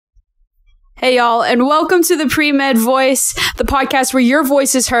Hey y'all, and welcome to the PreMed Voice, the podcast where your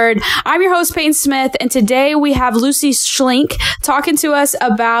voice is heard. I'm your host, Payne Smith, and today we have Lucy Schlink talking to us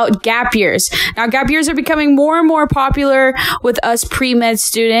about gap years. Now, gap years are becoming more and more popular with us pre-med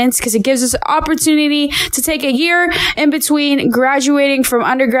students because it gives us an opportunity to take a year in between graduating from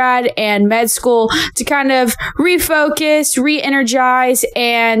undergrad and med school to kind of refocus, re-energize,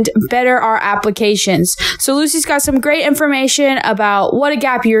 and better our applications. So Lucy's got some great information about what a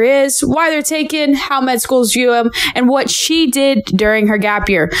gap year is, why they're taken, how med schools view them, and what she did during her gap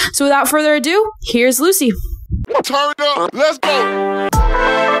year. So without further ado, here's Lucy. Turn up, let's go. Turn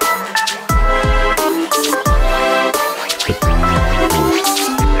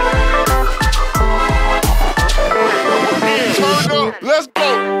up, let's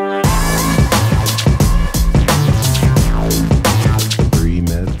go.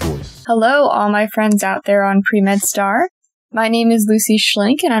 PreMed Voice. Hello, all my friends out there on PreMed Star. My name is Lucy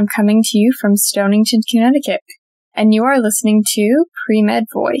Schlink, and I'm coming to you from Stonington, Connecticut. And you are listening to PreMed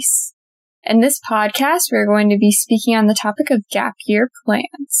Voice. In this podcast, we're going to be speaking on the topic of gap year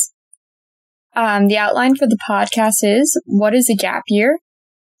plans. The outline for the podcast is, what is a gap year?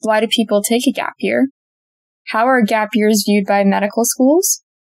 Why do people take a gap year? How are gap years viewed by medical schools?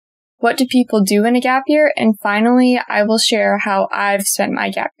 What do people do in a gap year? And finally, I will share how I've spent my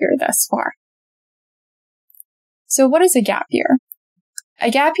gap year thus far. So what is a gap year?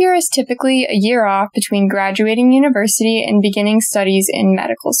 A gap year is typically a year off between graduating university and beginning studies in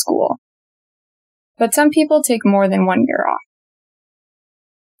medical school. But some people take more than 1 year off.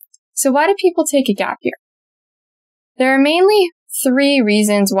 So why do people take a gap year? There are mainly 3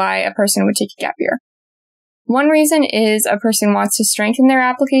 reasons why a person would take a gap year. One reason is a person wants to strengthen their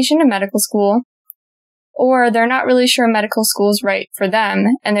application to medical school, or they're not really sure medical school is right for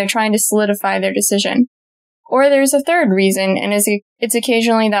them, and they're trying to solidify their decision. Or there's a third reason, and it's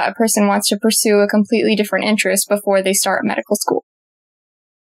occasionally that a person wants to pursue a completely different interest before they start medical school.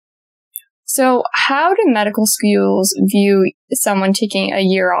 So how do medical schools view someone taking a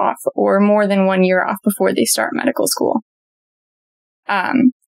year off or more than 1 year off before they start medical school?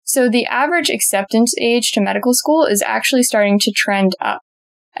 So the average acceptance age to medical school is actually starting to trend up.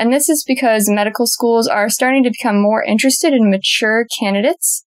 And this is because medical schools are starting to become more interested in mature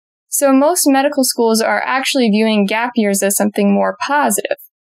candidates. So most medical schools are actually viewing gap years as something more positive.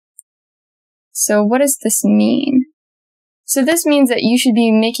 So what does this mean? So this means that you should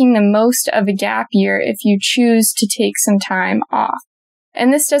be making the most of a gap year if you choose to take some time off.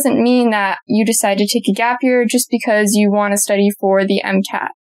 And this doesn't mean that you decide to take a gap year just because you want to study for the MCAT.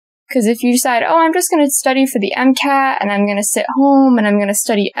 Because if you decide, I'm just going to study for the MCAT and I'm going to sit home and I'm going to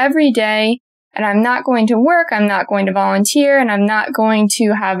study every day, and I'm not going to work, I'm not going to volunteer, and I'm not going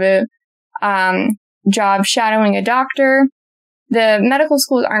to have a job shadowing a doctor, the medical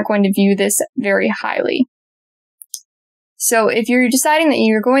schools aren't going to view this very highly. So if you're deciding that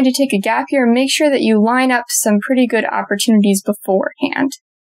you're going to take a gap year, make sure that you line up some pretty good opportunities beforehand.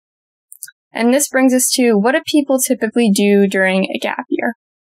 And this brings us to, what do people typically do during a gap year?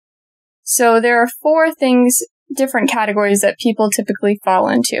 So there are 4 different categories that people typically fall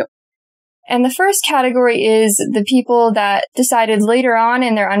into. And the first category is the people that decided later on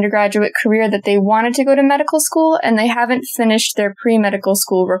in their undergraduate career that they wanted to go to medical school and they haven't finished their pre-medical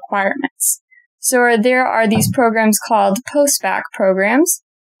school requirements. So there are these programs called post-bac programs,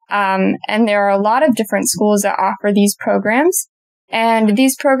 and there are a lot of different schools that offer these programs. And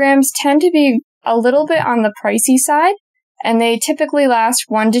these programs tend to be a little bit on the pricey side, and they typically last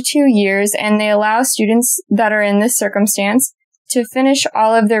 1 to 2 years, and they allow students that are in this circumstance to finish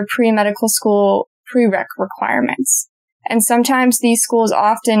all of their pre-medical school prereq requirements. And sometimes these schools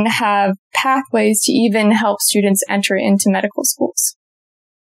often have pathways to even help students enter into medical schools.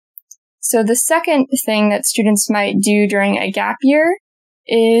 So the second thing that students might do during a gap year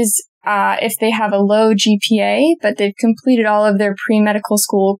is if they have a low GPA, but they've completed all of their pre-medical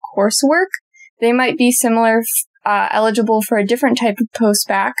school coursework, they might be eligible for a different type of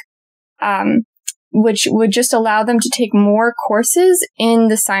post-bac, which would just allow them to take more courses in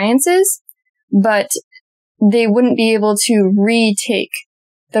the sciences, but they wouldn't be able to retake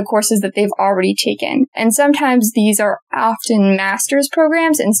the courses that they've already taken. And sometimes these are often master's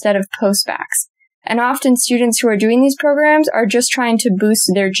programs instead of post-bacs. And often students who are doing these programs are just trying to boost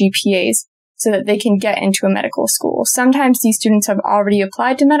their GPAs so that they can get into a medical school. Sometimes these students have already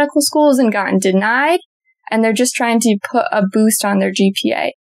applied to medical schools and gotten denied, and they're just trying to put a boost on their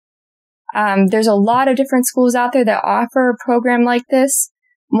GPA. There's a lot of different schools out there that offer a program like this.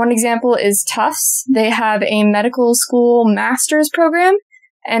 One example is Tufts. They have a medical school master's program,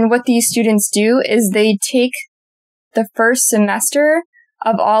 and what these students do is they take the first semester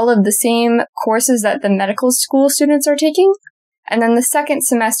of all of the same courses that the medical school students are taking. And then the second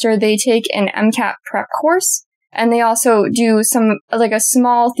semester, they take an MCAT prep course. And they also do a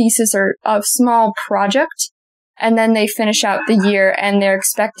small thesis or a small project. And then they finish out the year and they're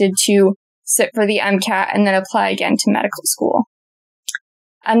expected to sit for the MCAT and then apply again to medical school.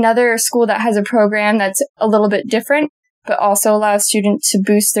 Another school that has a program that's a little bit different, but also allows students to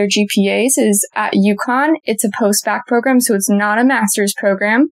boost their GPAs is at UConn. It's a post-bac program, so it's not a master's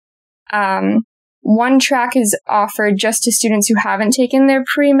program. One track is offered just to students who haven't taken their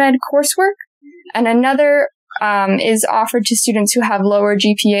pre-med coursework, and another is offered to students who have lower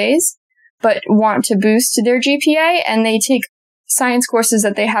GPAs, but want to boost their GPA, and they take science courses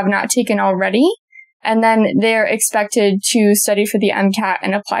that they have not taken already, and then they're expected to study for the MCAT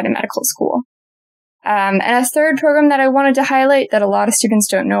and apply to medical school. And a third program that I wanted to highlight that a lot of students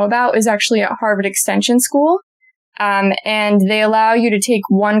don't know about is actually at Harvard Extension School. And they allow you to take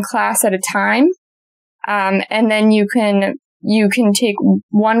one class at a time. And then you can take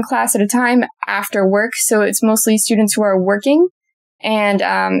one class at a time after work. So it's mostly students who are working. And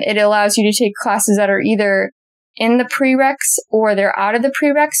it allows you to take classes that are either in the prereqs or they're out of the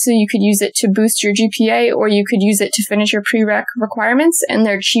prereqs. So you could use it to boost your GPA, or you could use it to finish your prereq requirements, and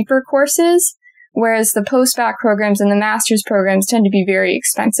they're cheaper courses. Whereas the post-bac programs and the master's programs tend to be very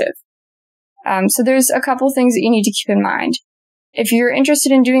expensive. So there's a couple things that you need to keep in mind. If you're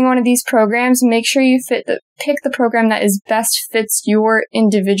interested in doing one of these programs, make sure you pick the program that best fits your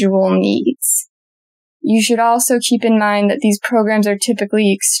individual needs. You should also keep in mind that these programs are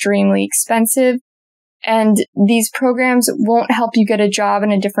typically extremely expensive, and these programs won't help you get a job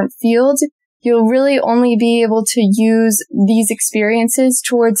in a different field. You'll really only be able to use these experiences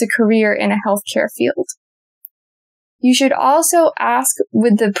towards a career in a healthcare field. You should also ask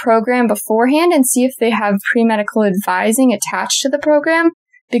with the program beforehand and see if they have pre-medical advising attached to the program,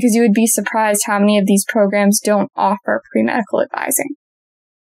 because you would be surprised how many of these programs don't offer pre-medical advising.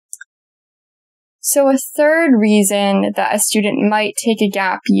 So a third reason that a student might take a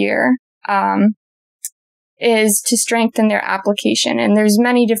gap year is to strengthen their application. And there's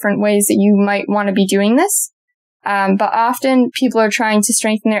many different ways that you might want to be doing this. But often people are trying to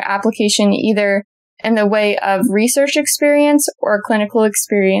strengthen their application either in the way of research experience or clinical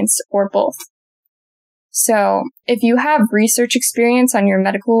experience, or both. So if you have research experience on your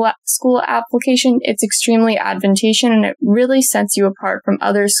medical school application, it's extremely advantageous, and it really sets you apart from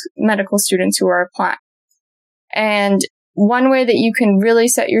other medical students who are applying. And one way that you can really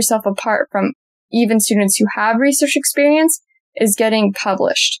set yourself apart from even students who have research experience is getting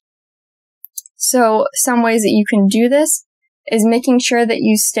published. So some ways that you can do this is making sure that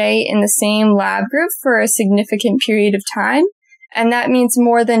you stay in the same lab group for a significant period of time. And that means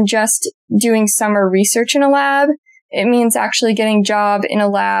more than just doing summer research in a lab. It means actually getting a job in a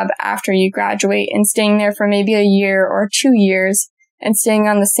lab after you graduate and staying there for maybe a year or 2 years and staying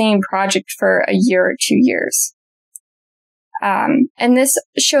on the same project for a year or 2 years. And this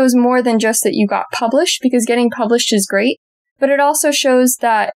shows more than just that you got published, because getting published is great, but it also shows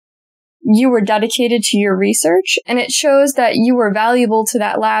that you were dedicated to your research, and it shows that you were valuable to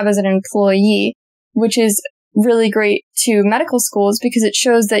that lab as an employee, which is really great to medical schools because it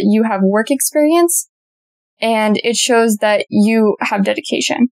shows that you have work experience and it shows that you have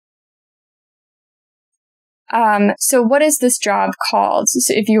dedication. So what is this job called?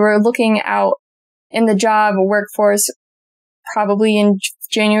 So if you were looking out in the job workforce, probably in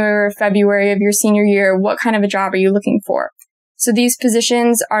January or February of your senior year, what kind of a job are you looking for? So these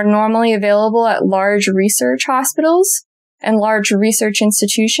positions are normally available at large research hospitals and large research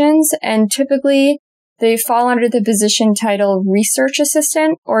institutions, and typically they fall under the position title research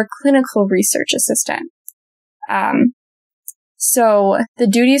assistant or clinical research assistant. So the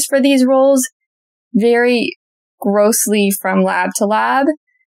duties for these roles vary grossly from lab to lab,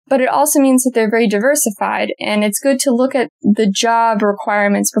 but it also means that they're very diversified, and it's good to look at the job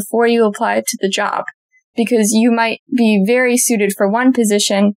requirements before you apply to the job, because you might be very suited for one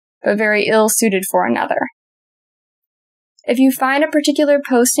position, but very ill-suited for another. If you find a particular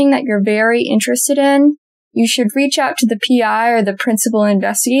posting that you're very interested in, you should reach out to the PI or the principal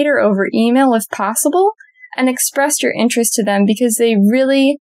investigator over email if possible, and express your interest to them, because they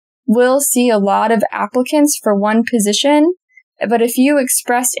really will see a lot of applicants for one position. But if you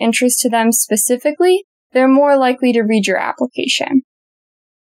express interest to them specifically, they're more likely to read your application.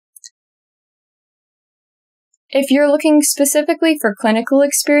 If you're looking specifically for clinical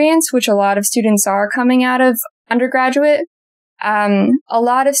experience, which a lot of students are coming out of undergraduate, a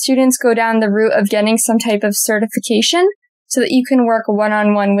lot of students go down the route of getting some type of certification so that you can work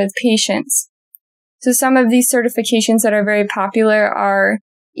one-on-one with patients. So some of these certifications that are very popular are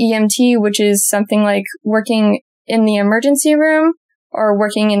EMT, which is something like working in the emergency room or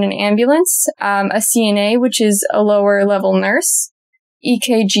working in an ambulance, a CNA, which is a lower level nurse,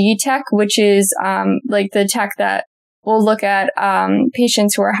 EKG tech, which is like the tech that will look at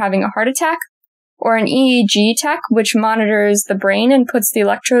patients who are having a heart attack, or an EEG tech, which monitors the brain and puts the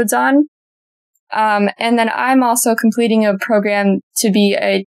electrodes on. And then I'm also completing a program to be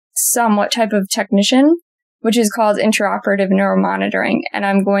a somewhat type of technician, which is called intraoperative neuromonitoring. And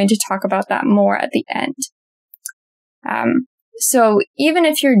I'm going to talk about that more at the end. So even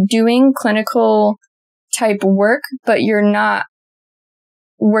if you're doing clinical type work, but you're not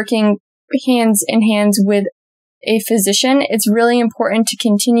working hands in hands with a physician, it's really important to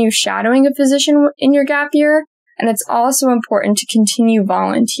continue shadowing a physician in your gap year. And it's also important to continue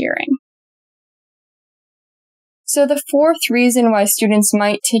volunteering. So the fourth reason why students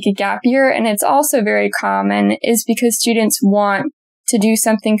might take a gap year, and it's also very common, is because students want to do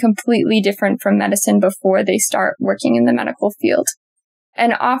something completely different from medicine before they start working in the medical field.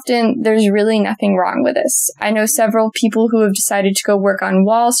 And often there's really nothing wrong with this. I know several people who have decided to go work on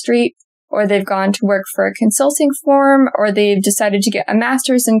Wall Street, or they've gone to work for a consulting firm, or they've decided to get a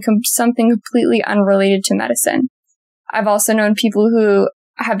master's in something completely unrelated to medicine. I've also known people who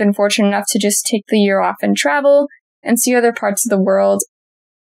have been fortunate enough to just take the year off and travel and see other parts of the world.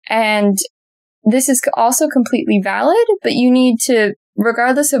 And this is also completely valid, but you need to,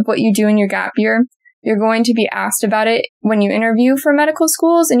 regardless of what you do in your gap year, you're going to be asked about it when you interview for medical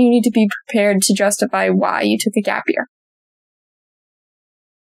schools, and you need to be prepared to justify why you took a gap year.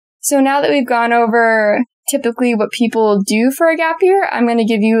 So now that we've gone over typically what people do for a gap year, I'm going to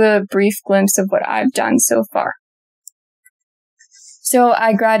give you a brief glimpse of what I've done so far. So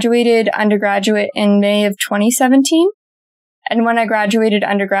I graduated undergraduate in May of 2017. And when I graduated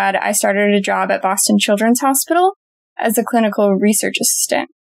undergrad, I started a job at Boston Children's Hospital as a clinical research assistant.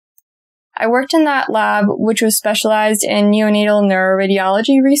 I worked in that lab, which was specialized in neonatal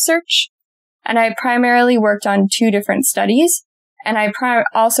neuroradiology research. And I primarily worked on 2 different studies. And I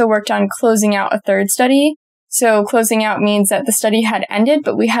also worked on closing out a 3rd study. So closing out means that the study had ended,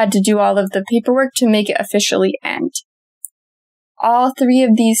 but we had to do all of the paperwork to make it officially end. All 3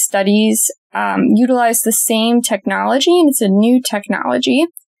 of these studies utilize the same technology, and it's a new technology.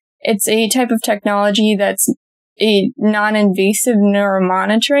 It's a type of technology that's a non-invasive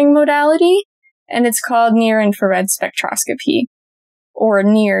neuromonitoring modality, and it's called near-infrared spectroscopy, or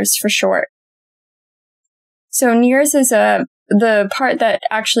NIRS for short. So NIRS is the part that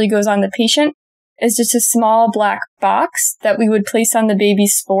actually goes on the patient is just a small black box that we would place on the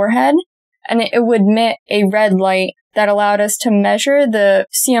baby's forehead, and it would emit a red light that allowed us to measure the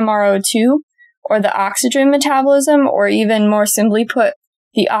CMRO2, or the oxygen metabolism, or even more simply put,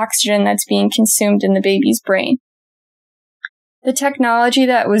 the oxygen that's being consumed in the baby's brain. The technology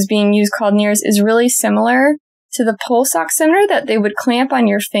that was being used, called NIRS, is really similar to the pulse oximeter that they would clamp on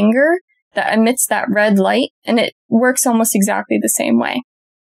your finger that emits that red light, and it works almost exactly the same way.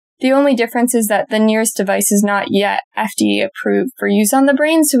 The only difference is that the NIRS device is not yet FDA approved for use on the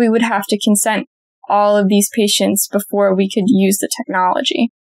brain, so we would have to consent all of these patients before we could use the technology.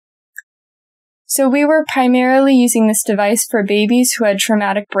 So we were primarily using this device for babies who had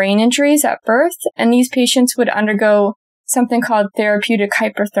traumatic brain injuries at birth, and these patients would undergo something called therapeutic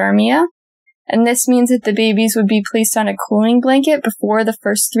hyperthermia. And this means that the babies would be placed on a cooling blanket before the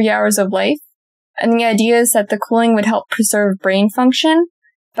first 3 hours of life. And the idea is that the cooling would help preserve brain function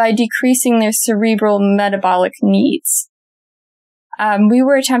by decreasing their cerebral metabolic needs. We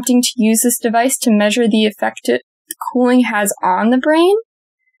were attempting to use this device to measure the effect cooling has on the brain.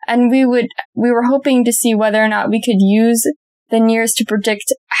 And we were hoping to see whether or not we could use the NIRS to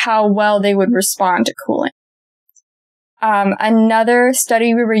predict how well they would respond to cooling. Another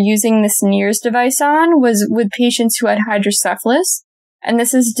study we were using this NIRS device on was with patients who had hydrocephalus. And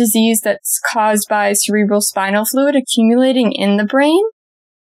this is a disease that's caused by cerebral spinal fluid accumulating in the brain.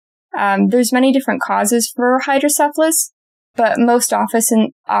 There's many different causes for hydrocephalus, but most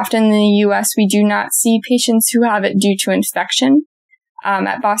often in the U.S., we do not see patients who have it due to infection.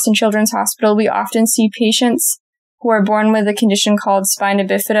 At Boston Children's Hospital, we often see patients who are born with a condition called spina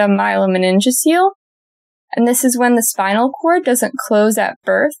bifida myelomeningocele. And this is when the spinal cord doesn't close at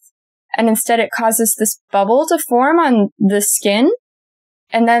birth, and instead it causes this bubble to form on the skin,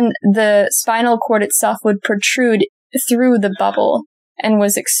 and then the spinal cord itself would protrude through the bubble and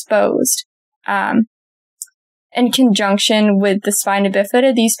was exposed. In conjunction with the spina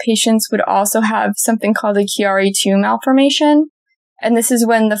bifida, these patients would also have something called a Chiari-2 malformation. And this is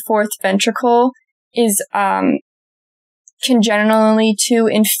when the 4th ventricle is congenitally too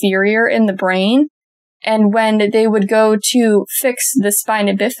inferior in the brain. And when they would go to fix the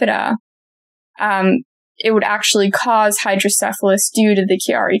spina bifida, it would actually cause hydrocephalus due to the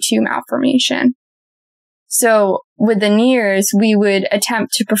Chiari-2 malformation. So with the NIRS, we would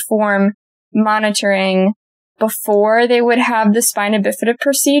attempt to perform monitoring before they would have the spina bifida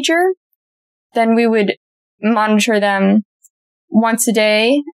procedure. Then we would monitor them once a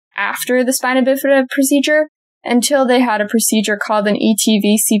day after the spina bifida procedure until they had a procedure called an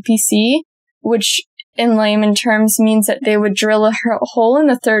ETV-CPC, which in layman terms means that they would drill a hole in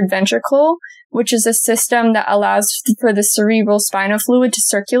the third ventricle, which is a system that allows for the cerebral spinal fluid to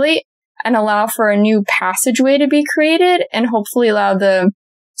circulate and allow for a new passageway to be created and hopefully allow the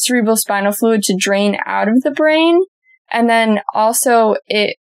cerebral spinal fluid to drain out of the brain. And then also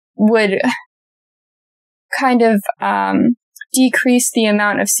it would kind of decrease the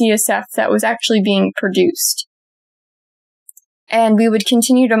amount of CSF that was actually being produced. And we would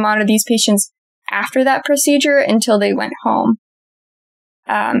continue to monitor these patients after that procedure until they went home.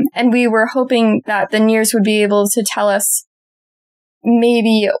 And we were hoping that the NIRS would be able to tell us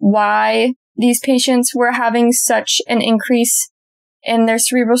maybe why these patients were having such an increase in their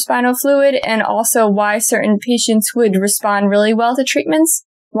cerebrospinal fluid, and also why certain patients would respond really well to treatments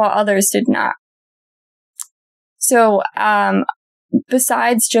while others did not. So,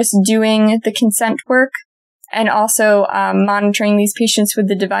 besides just doing the consent work and also monitoring these patients with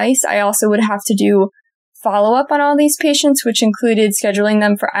the device, I also would have to do follow-up on all these patients, which included scheduling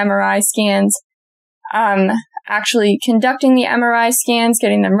them for MRI scans, actually conducting the MRI scans,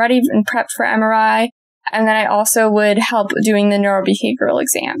 getting them ready and prepped for MRI, and then I also would help doing the neurobehavioral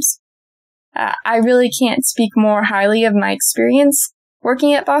exams. I really can't speak more highly of my experience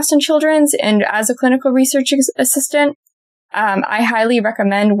working at Boston Children's and as a clinical research assistant. I highly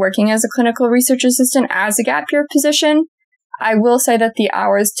recommend working as a clinical research assistant as a gap year position. I will say that the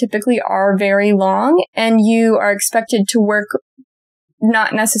hours typically are very long, and you are expected to work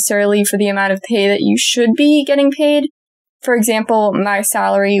not necessarily for the amount of pay that you should be getting paid. For example, my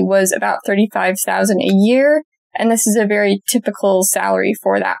salary was about $35,000 a year, and this is a very typical salary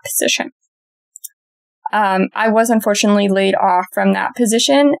for that position. I was unfortunately laid off from that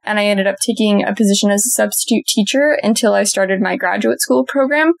position, and I ended up taking a position as a substitute teacher until I started my graduate school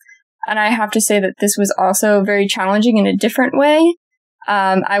program. And I have to say that this was also very challenging in a different way.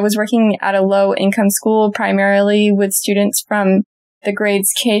 I was working at a low-income school, primarily with students from the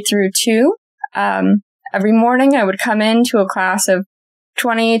grades K through 2. Every morning, I would come into a class of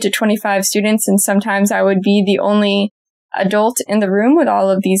 20 to 25 students, and sometimes I would be the only adult in the room with all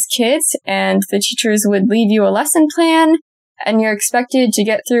of these kids, and the teachers would leave you a lesson plan, and you're expected to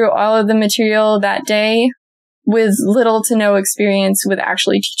get through all of the material that day with little to no experience with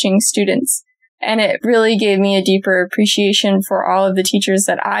actually teaching students. And it really gave me a deeper appreciation for all of the teachers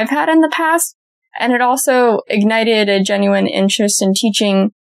that I've had in the past, and it also ignited a genuine interest in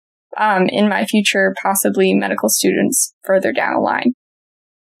teaching in my future, possibly medical students further down the line.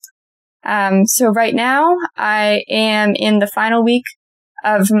 So right now, I am in the final week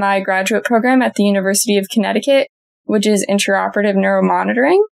of my graduate program at the University of Connecticut, which is intraoperative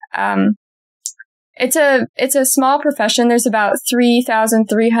neuromonitoring. It's a small profession. There's about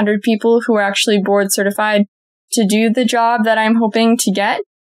 3,300 people who are actually board certified to do the job that I'm hoping to get.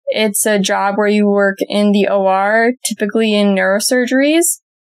 It's a job where you work in the OR, typically in neurosurgeries,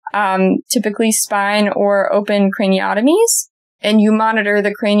 typically spine or open craniotomies. And you monitor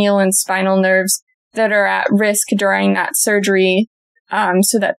the cranial and spinal nerves that are at risk during that surgery,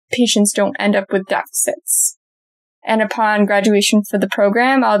 so that patients don't end up with deficits. And upon graduation for the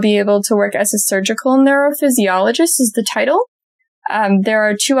program, I'll be able to work as a surgical neurophysiologist is the title. There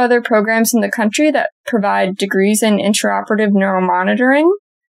are 2 other programs in the country that provide degrees in intraoperative neuromonitoring.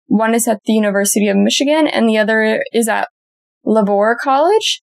 One is at the University of Michigan, and the other is at Labore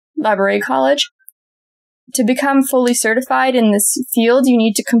College. To become fully certified in this field, you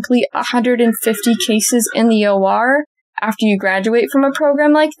need to complete 150 cases in the OR after you graduate from a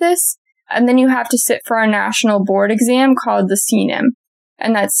program like this. And then you have to sit for a national board exam called the CNIM,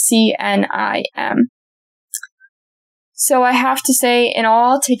 and that's CNIM. So I have to say, in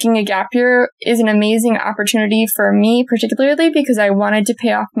all, taking a gap year is an amazing opportunity for me, particularly because I wanted to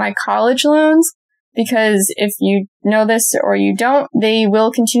pay off my college loans. Because if you know this or you don't, they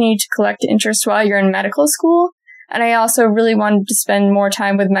will continue to collect interest while you're in medical school. And I also really wanted to spend more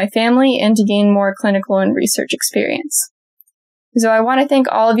time with my family and to gain more clinical and research experience. So I want to thank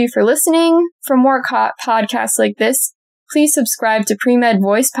all of you for listening. For more podcasts like this, please subscribe to PreMed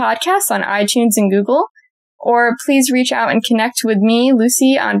Voice podcasts on iTunes and Google. Or please reach out and connect with me,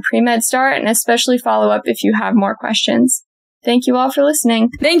 Lucy, on PreMed Start, and especially follow up if you have more questions. Thank you all for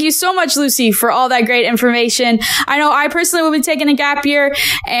listening. Thank you so much, Lucy, for all that great information. I know I personally will be taking a gap year,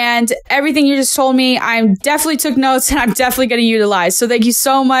 and everything you just told me, I definitely took notes and I'm definitely going to utilize. So thank you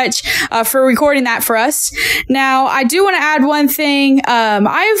so much for recording that for us. Now, I do want to add one thing.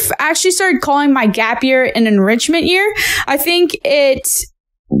 I've actually started calling my gap year an enrichment year. I think it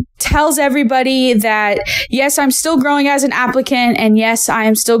tells everybody that, yes, I'm still growing as an applicant, and yes, I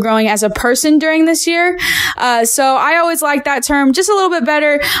am still growing as a person during this year. So I always like that term just a little bit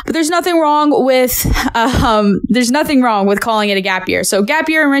better, but there's nothing wrong with calling it a gap year. So gap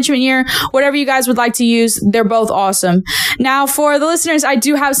year, enrichment year, whatever you guys would like to use, they're both awesome. Now, for the listeners, I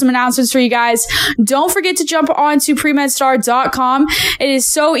do have some announcements for you guys. Don't forget to jump on to PreMedStar.com. It is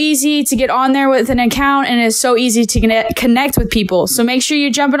so easy to get on there with an account, and it is so easy to connect with people. So make sure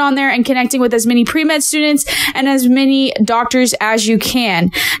you're jumping on there and connecting with as many pre-med students and as many doctors as you can.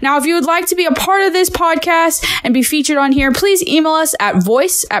 Now, if you would like to be a part of this podcast and be featured on here, please email us at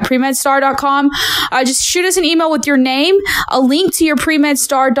voice@premedstar.com. Just shoot us an email with your name, a link to your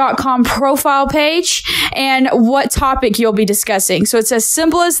premedstar.com profile page, and what topic you'll be discussing. So it's as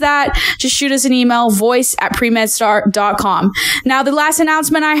simple as that. Just shoot us an email, voice@premedstar.com. Now, the last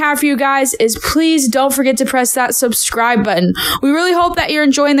announcement I have for you guys is please don't forget to press that subscribe button. We really hope that you're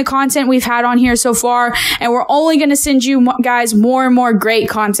enjoying the content we've had on here so far, and we're only going to send you guys more and more great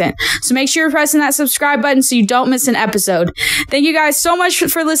content. So make sure you're pressing that subscribe button so you don't miss an episode. Thank you guys so much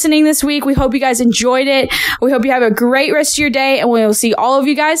for listening this week. We hope you guys enjoyed it. We hope you have a great rest of your day, and we will see all of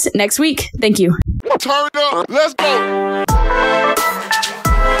you guys next week. Thank you. Turn up. Let's go.